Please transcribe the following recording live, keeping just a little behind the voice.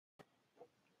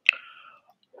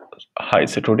Hi,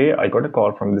 so today I got a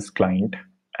call from this client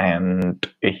and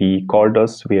he called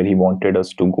us where he wanted us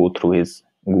to go through his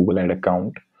Google Ad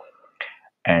account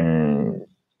and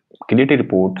create a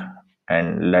report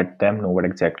and let them know what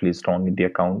exactly is wrong with the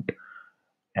account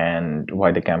and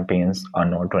why the campaigns are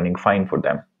not running fine for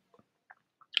them.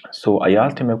 So I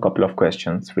asked him a couple of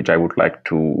questions which I would like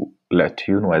to let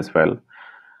you know as well.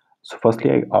 So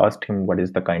firstly, I asked him what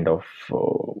is the kind of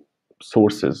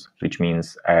sources, which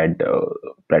means ad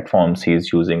platforms he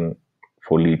is using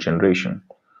for lead generation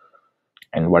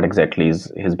and what exactly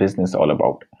is his business all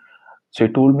about. So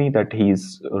he told me that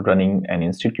he's running an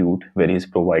institute where he's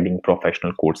providing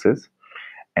professional courses,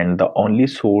 and the only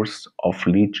source of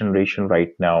lead generation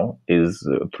right now is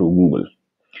through Google.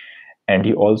 And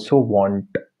he also want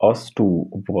us to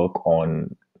work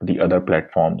on the other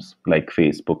platforms like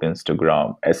Facebook,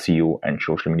 Instagram, SEO, and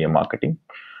social media marketing.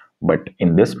 But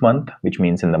in this month, which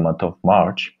means in the month of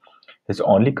March, his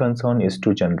only concern is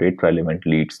to generate relevant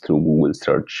leads through Google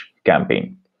search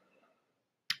campaign.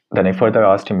 Then I further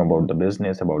asked him about the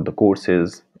business, about the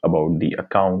courses, about the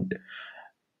account.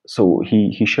 So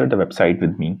he shared the website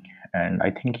with me, and I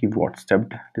think he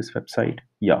WhatsApped this website.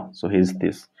 Yeah, so here's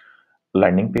this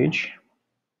landing page.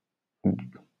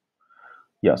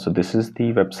 Yeah, so this is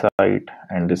the website,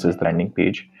 and this is the landing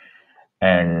page.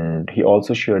 And he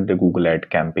also shared the Google Ad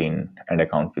campaign and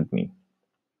account with me.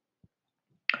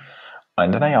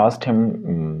 And then I asked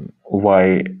him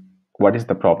what is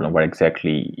the problem, what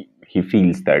exactly he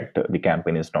feels that the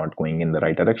campaign is not going in the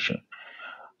right direction.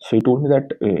 So he told me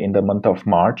that in the month of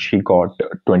March, he got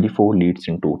 24 leads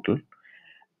in total,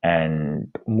 and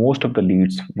most of the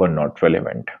leads were not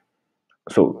relevant.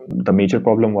 So the major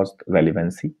problem was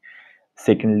relevancy.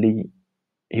 Secondly,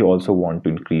 he also wanted to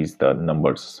increase the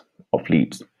numbers of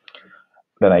leads.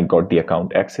 Then I got the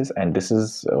account access, and this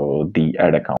is the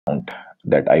ad account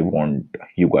that I want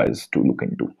you guys to look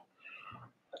into.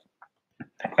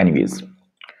 Anyways,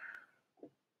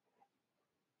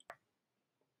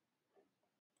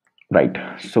 right.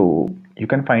 So you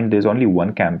can find there's only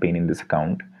one campaign in this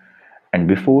account, and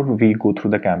before we go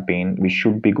through the campaign, we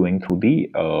should be going through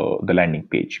the landing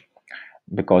page,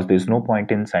 because there's no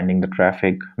point in sending the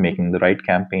traffic, making the right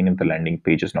campaign if the landing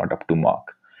page is not up to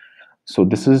mark. So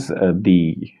this is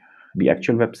the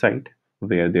actual website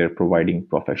where they're providing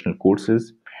professional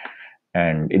courses,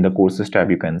 and in the courses tab,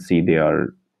 you can see they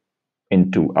are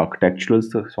into architectural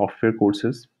software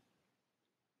courses,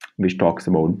 which talks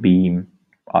about Beam,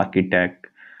 Architect,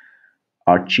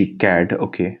 ArchiCAD,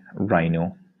 okay,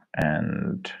 Rhino,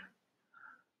 and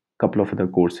a couple of other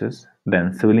courses.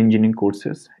 Then civil engineering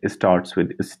courses. It starts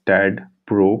with STAD,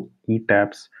 Pro,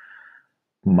 ETAPS,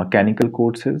 mechanical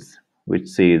courses, which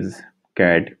says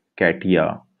CAD,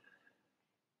 CATIA,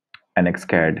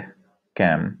 NXCAD,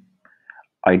 CAM,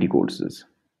 IT courses.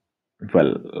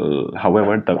 Well,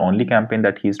 however, the only campaign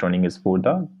that he's running is for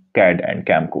the CAD and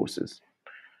CAM courses.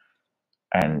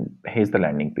 And here's the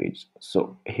landing page.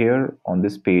 So here on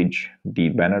this page, the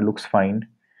banner looks fine,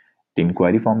 the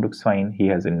inquiry form looks fine. He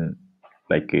has in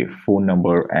like a phone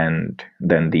number and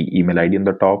then the email ID on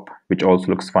the top, which also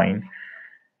looks fine.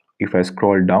 If I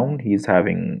scroll down, he's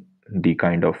having the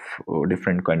kind of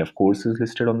different kind of courses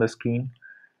listed on the screen,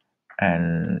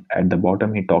 and at the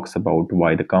bottom he talks about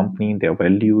why the company, their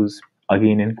values,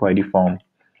 again inquiry form,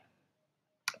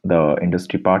 the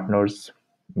industry partners,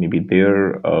 maybe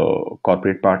their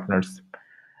corporate partners,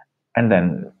 and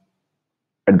then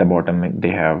at the bottom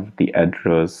they have the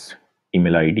address,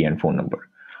 email ID, and phone number.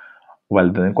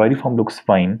 Well, the inquiry form looks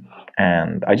fine,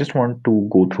 and I just want to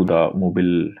go through the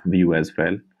mobile view as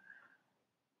well.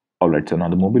 All right, so now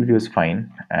the mobile view is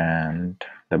fine, and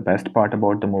the best part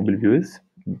about the mobile view is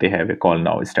they have a call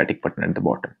now static button at the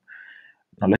bottom.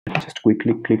 Now let's just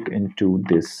quickly click into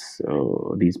this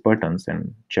these buttons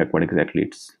and check what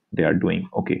exactly they are doing.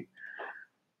 Okay,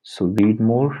 so read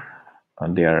more.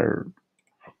 They are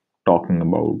talking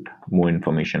about more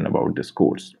information about this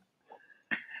course.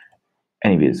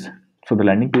 Anyways, so the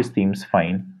landing page seems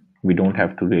fine. We don't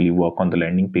have to really work on the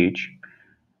landing page,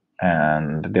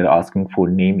 and they're asking for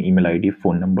name, email ID,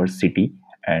 phone number, city,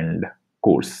 and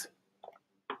course.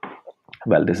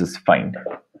 Well, this is fine.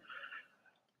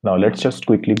 Now let's just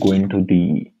quickly go into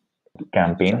the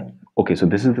campaign. Okay, so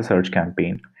this is the search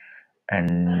campaign,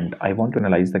 and I want to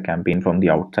analyze the campaign from the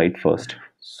outside first.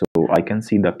 So I can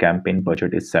see the campaign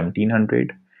budget is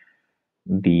 1700.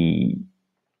 The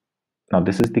Now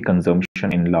this is the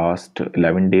consumption in last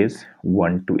 11 days,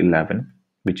 1 to 11,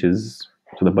 which is,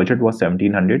 so the budget was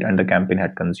 1700 and the campaign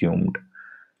had consumed,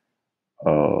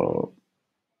 uh,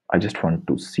 I just want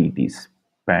to see the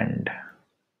spend.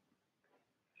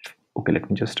 Okay, let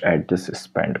me just add this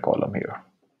spend column here.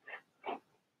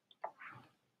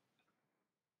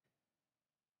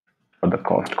 the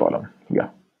cost column. Yeah.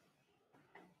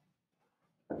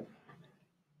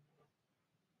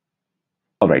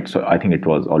 All right, so I think it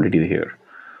was already here.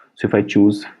 So if I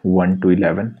choose 1 to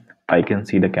 11, I can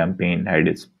see the campaign had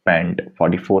spent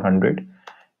 4400,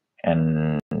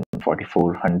 and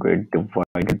 4400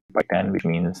 divided by 10, which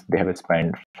means they have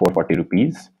spent 440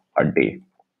 rupees a day.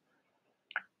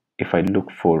 If I look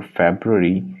for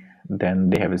February, then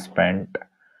they have spent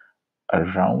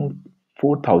around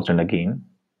 4000 again.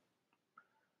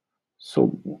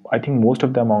 So I think most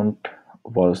of the amount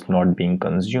was not being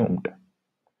consumed,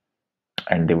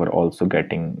 and they were also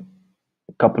getting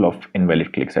a couple of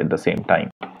invalid clicks at the same time.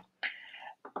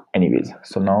 Anyways,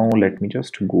 so now let me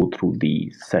just go through the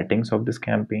settings of this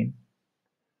campaign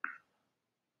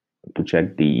to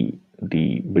check the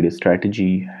bid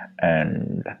strategy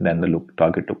and then the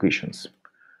target locations.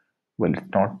 Well, it's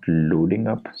not loading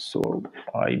up, so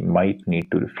I might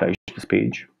need to refresh this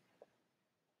page.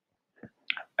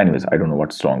 Anyways, I don't know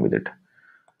what's wrong with it.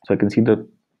 So I can see the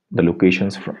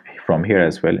locations from here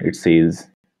as well. It says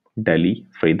Delhi,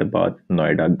 Faridabad,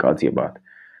 Noida, Ghaziabad.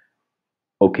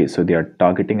 Okay, so they are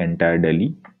targeting entire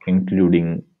Delhi,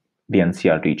 including the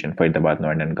NCR region, Faridabad,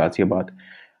 Noida, and Ghaziabad.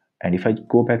 And if I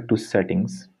go back to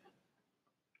settings,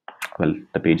 well,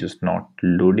 the page is not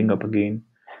loading up again.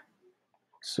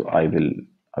 So I will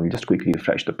just quickly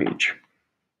refresh the page.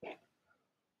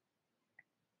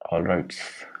 All right.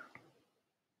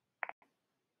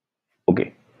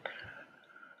 Okay.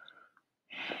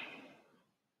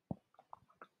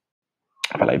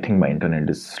 Well, I think my internet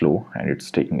is slow and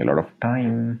it's taking a lot of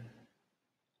time.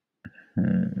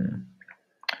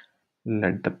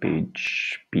 Let the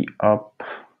page be up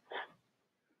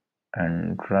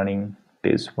and running.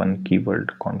 There's one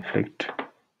keyword conflict.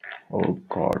 Oh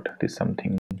god, there's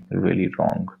something really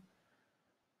wrong.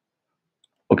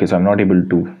 Okay, so I'm not able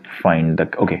to find the.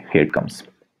 Okay, here it comes.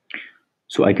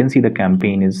 So I can see the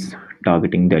campaign is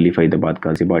targeting Delhi, Faridabad,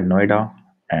 Ghaziabad, Noida,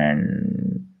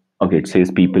 and okay, it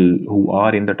says people who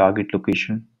are in the target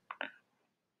location.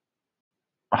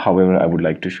 However, I would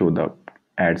like to show the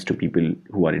ads to people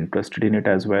who are interested in it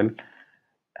as well.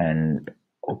 And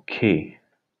okay,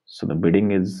 so the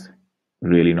bidding is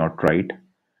really not right.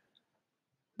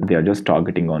 They are just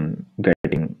targeting on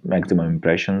getting maximum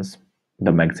impressions.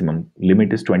 The maximum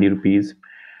limit is 20 rupees,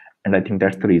 and I think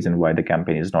that's the reason why the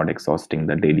campaign is not exhausting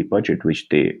the daily budget, which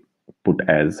they put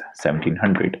as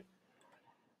 1700.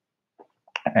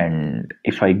 And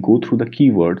if I go through the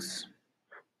keywords,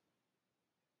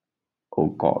 oh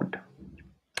god,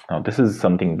 now this is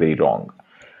something very wrong.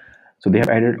 So they have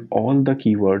added all the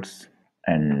keywords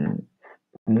and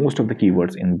most of the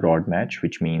keywords in broad match,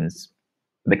 which means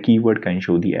the keyword can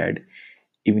show the ad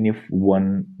even if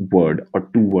one word or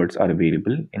two words are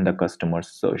available in the customer's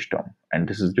search term. And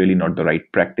this is really not the right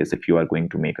practice if you are going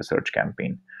to make a search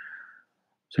campaign.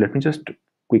 So let me just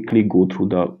quickly go through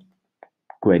the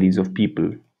queries of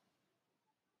people.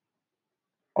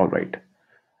 All right.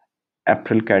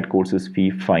 April CAT courses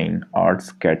fee fine.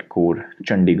 Arts CAT core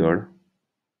Chandigarh,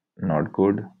 not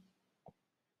good.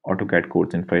 AutoCAD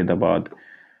course in Faridabad,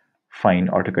 fine.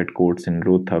 AutoCAD course in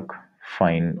Rohtak,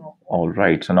 fine. All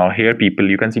right. So now here people,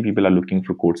 you can see people are looking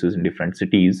for courses in different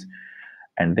cities,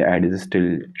 and the ad is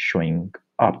still showing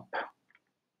up.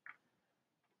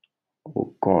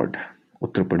 Oh God,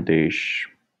 Uttar Pradesh,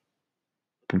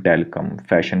 Dalcom,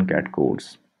 Fashion CAT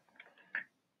course,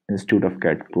 Institute of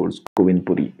CAT course,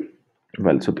 Govindpuri.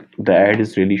 Well, so the ad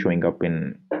is really showing up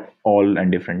in all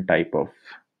and different type of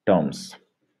terms.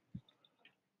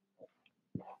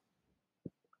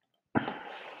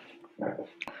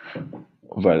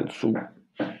 Well, so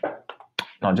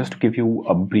now just to give you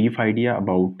a brief idea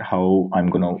about how I'm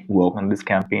gonna work on this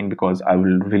campaign, because I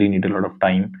will really need a lot of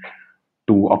time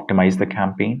to optimize the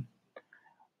campaign.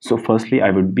 So firstly,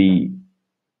 I would be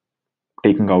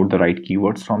taking out the right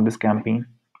keywords from this campaign,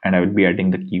 and I would be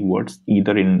adding the keywords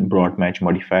either in broad match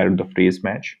modifier or the phrase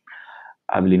match.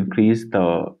 I will increase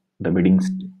the biddings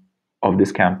of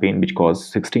this campaign because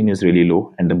 16 is really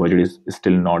low and the budget is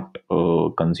still not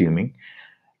consuming.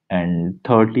 And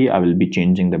thirdly, I will be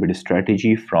changing the bid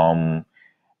strategy from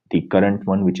the current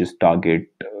one, which is target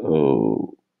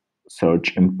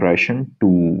search impression,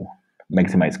 to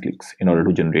maximize clicks in order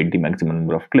to generate the maximum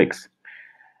number of clicks.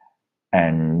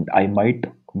 And I might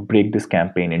break this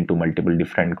campaign into multiple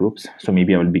different groups. So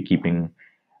maybe I will be keeping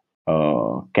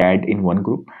CAD in one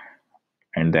group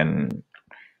and then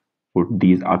put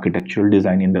these architectural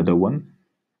design in the other one.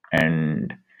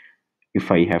 And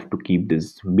if I have to keep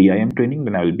this BIM training,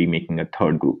 then I will be making a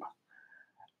third group.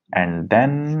 And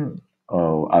then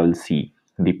I will see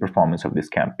the performance of this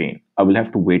campaign. I will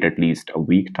have to wait at least a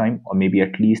week time or maybe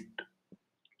at least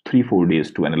 3-4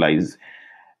 days to analyze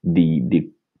the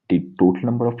total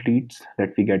number of leads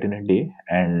that we get in a day,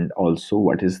 and also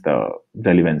what is the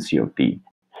relevancy of the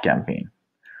campaign.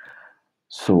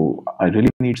 So I really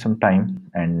need some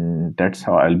time, and that's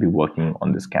how I'll be working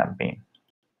on this campaign.